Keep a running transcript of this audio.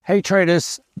Hey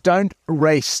traders, don't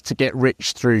race to get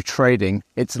rich through trading.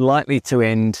 It's likely to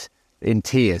end in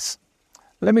tears.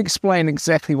 Let me explain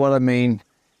exactly what I mean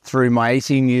through my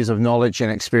 18 years of knowledge and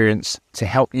experience to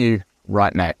help you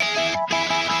right now.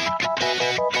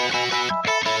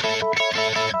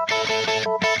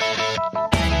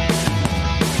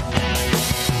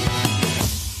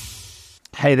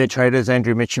 Hey there traders,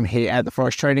 Andrew Mitchum here at the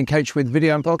Forex Trading Coach with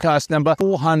video and podcast number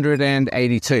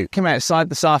 482. Came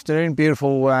outside this afternoon,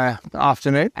 beautiful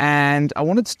afternoon, and I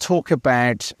wanted to talk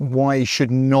about why you should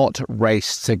not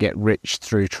race to get rich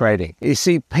through trading. You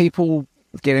see, people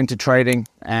get into trading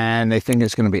and they think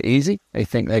it's going to be easy. They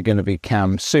think they're going to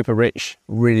become super rich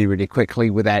really, really quickly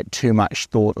without too much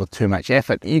thought or too much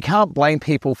effort. You can't blame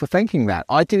people for thinking that.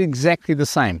 I did exactly the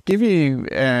same. Give you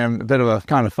a bit of a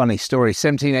kind of funny story.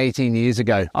 17, 18 years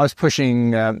ago, I was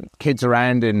pushing kids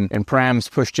around in prams,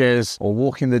 pushchairs, or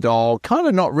walking the dog, kind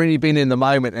of not really being in the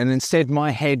moment. And instead,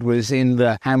 my head was in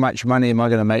the how much money am I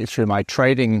going to make through my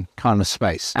trading kind of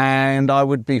space. And I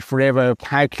would be forever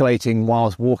calculating while I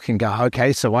was walking, go, okay,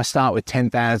 so I start with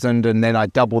 10,000 and then I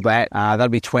double that,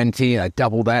 that'd be 20, and I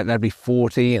double that, that'd be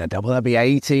 40, and I double that'd be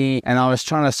 80. And I was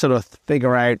trying to sort of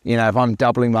figure out, if I'm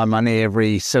doubling my money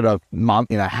every sort of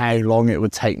month, how long it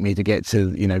would take me to get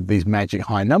to, these magic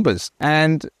high numbers.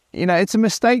 And it's a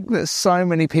mistake that so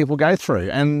many people go through.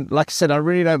 And like I said, I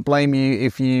really don't blame you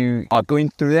if you are going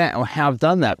through that or have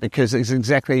done that, because it's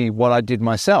exactly what I did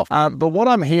myself. But what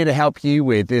I'm here to help you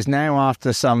with is now,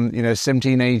 after some,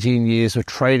 17, 18 years of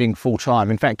trading full time,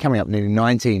 in fact, coming up nearly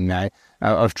 19 now,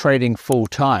 of trading full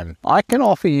time, I can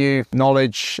offer you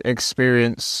knowledge,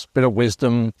 experience, bit of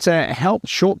wisdom to help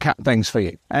shortcut things for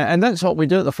you. And that's what we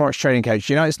do at the Forex Trading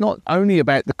Coach. It's not only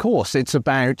about the course, it's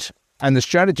about and the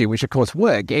strategy, which of course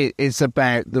work, is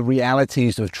about the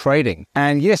realities of trading.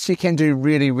 And yes, you can do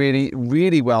really, really,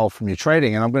 really well from your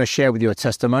trading. And I'm going to share with you a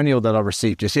testimonial that I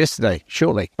received just yesterday,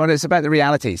 shortly. But it's about the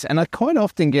realities. And I quite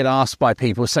often get asked by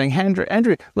people saying,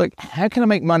 Andrew, look, how can I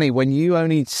make money when you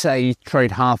only say trade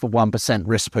 0.5%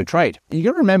 risk per trade? You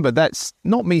got to remember, that's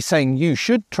not me saying you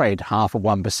should trade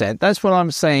 0.5%. That's what I'm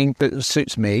saying that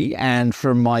suits me. And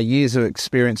from my years of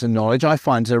experience and knowledge, I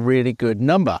find it's a really good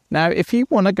number. Now, if you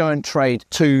want to go and trade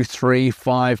 2, 3,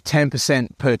 5,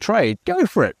 10% per trade, go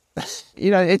for it.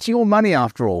 It's your money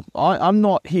after all. I'm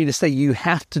not here to say you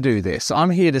have to do this. I'm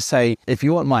here to say, if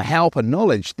you want my help and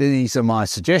knowledge, these are my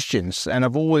suggestions. And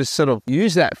I've always sort of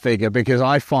used that figure because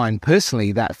I find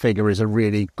personally that figure is a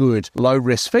really good low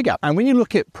risk figure. And when you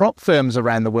look at prop firms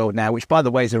around the world now, which by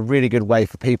the way is a really good way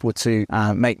for people to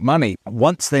make money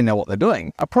once they know what they're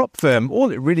doing, a prop firm,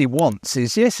 all it really wants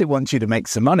is, yes, it wants you to make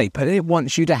some money, but it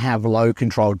wants you to have low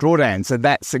control drawdowns. So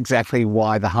that's exactly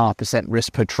why the 0.5%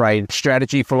 risk per trade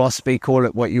strategy, philosophy, call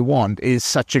it what you want, is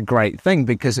such a great thing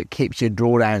because it keeps your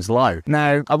drawdowns low.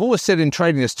 Now, I've always said in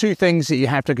trading, there's two things that you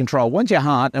have to control. One's your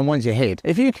heart and one's your head.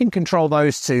 If you can control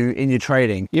those two in your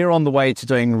trading, you're on the way to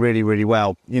doing really, really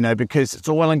well, because it's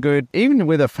all well and good. Even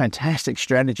with a fantastic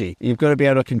strategy, you've got to be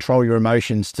able to control your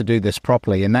emotions to do this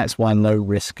properly. And that's why low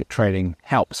risk trading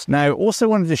helps. Now, also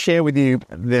wanted to share with you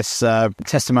this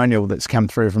testimonial that's come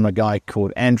through from a guy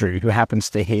called Andrew, who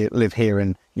happens to live here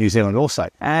in New Zealand also.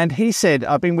 And he said,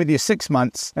 I've been with you 6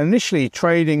 months. Initially,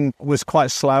 trading was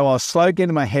quite slow. I was slow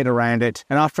getting my head around it.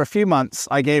 And after a few months,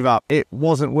 I gave up. It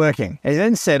wasn't working. He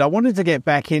then said, I wanted to get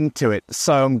back into it.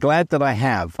 So I'm glad that I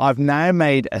have. I've now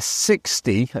made a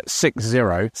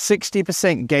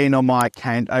 60% gain on my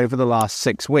account over the last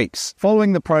 6 weeks,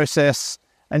 following the process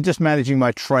and just managing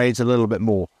my trades a little bit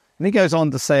more. And he goes on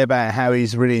to say about how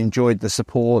he's really enjoyed the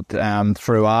support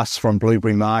through us from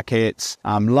Blueberry Markets,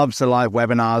 loves the live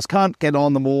webinars, can't get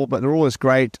on them all, but they're always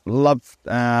great, love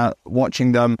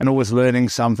watching them and always learning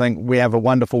something. We have a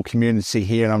wonderful community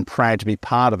here and I'm proud to be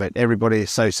part of it. Everybody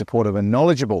is so supportive and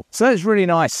knowledgeable. So that's really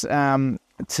nice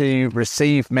to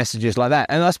receive messages like that.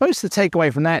 And I suppose the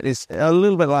takeaway from that is a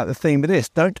little bit like the theme of this.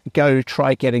 Don't go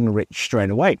try getting rich straight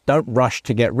away. Don't rush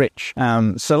to get rich.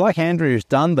 So like Andrew's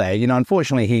done there,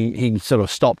 unfortunately he sort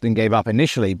of stopped and gave up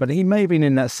initially, but he may have been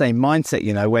in that same mindset,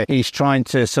 where he's trying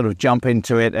to sort of jump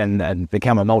into it and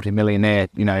become a multimillionaire,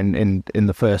 in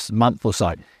the first month or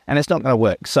so. And it's not going to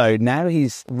work. So now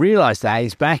he's realized that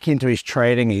he's back into his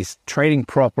trading. He's trading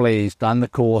properly. He's done the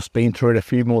course, been through it a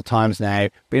few more times now,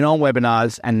 been on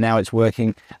webinars, and now it's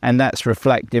working. And that's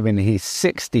reflective in his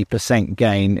 60%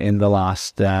 gain in the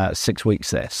last 6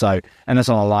 weeks there. So, and that's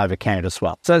on a live account as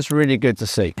well. So it's really good to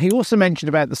see. He also mentioned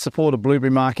about the support of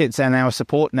Blueberry Markets and our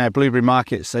support. Now, Blueberry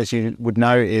Markets, as you would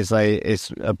know, is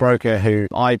a broker who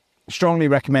I strongly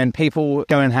recommend people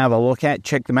go and have a look at,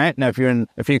 check them out. Now, if you're in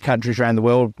a few countries around the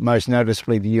world, most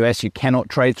noticeably the US, you cannot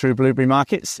trade through Blueberry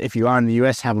Markets. If you are in the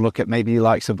US, have a look at maybe the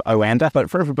likes of Oanda. But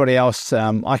for everybody else,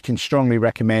 I can strongly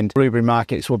recommend Blueberry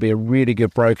Markets will be a really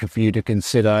good broker for you to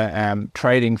consider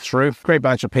trading through. Great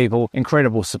bunch of people,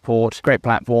 incredible support, great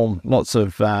platform, lots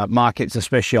of markets,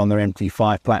 especially on their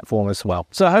MT5 platform as well.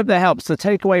 So I hope that helps. The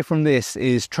takeaway from this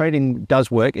is trading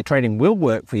does work. Trading will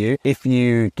work for you if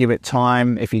you give it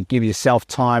time, if you give yourself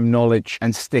time, knowledge,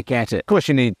 and stick at it. Of course,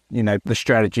 you need, the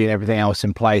strategy and everything else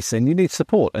in place, and you need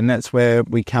support. And that's where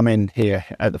we come in here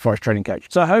at the Forex Trading Coach.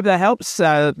 So I hope that helps.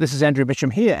 This is Andrew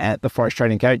Mitchum here at the Forex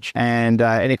Trading Coach. And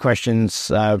any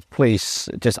questions, please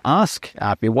just ask.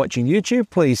 If you're watching YouTube,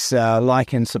 please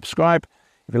like and subscribe.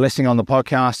 If you're listening on the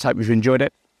podcast, hope you've enjoyed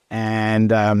it.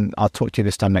 And I'll talk to you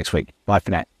this time next week. Bye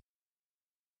for now.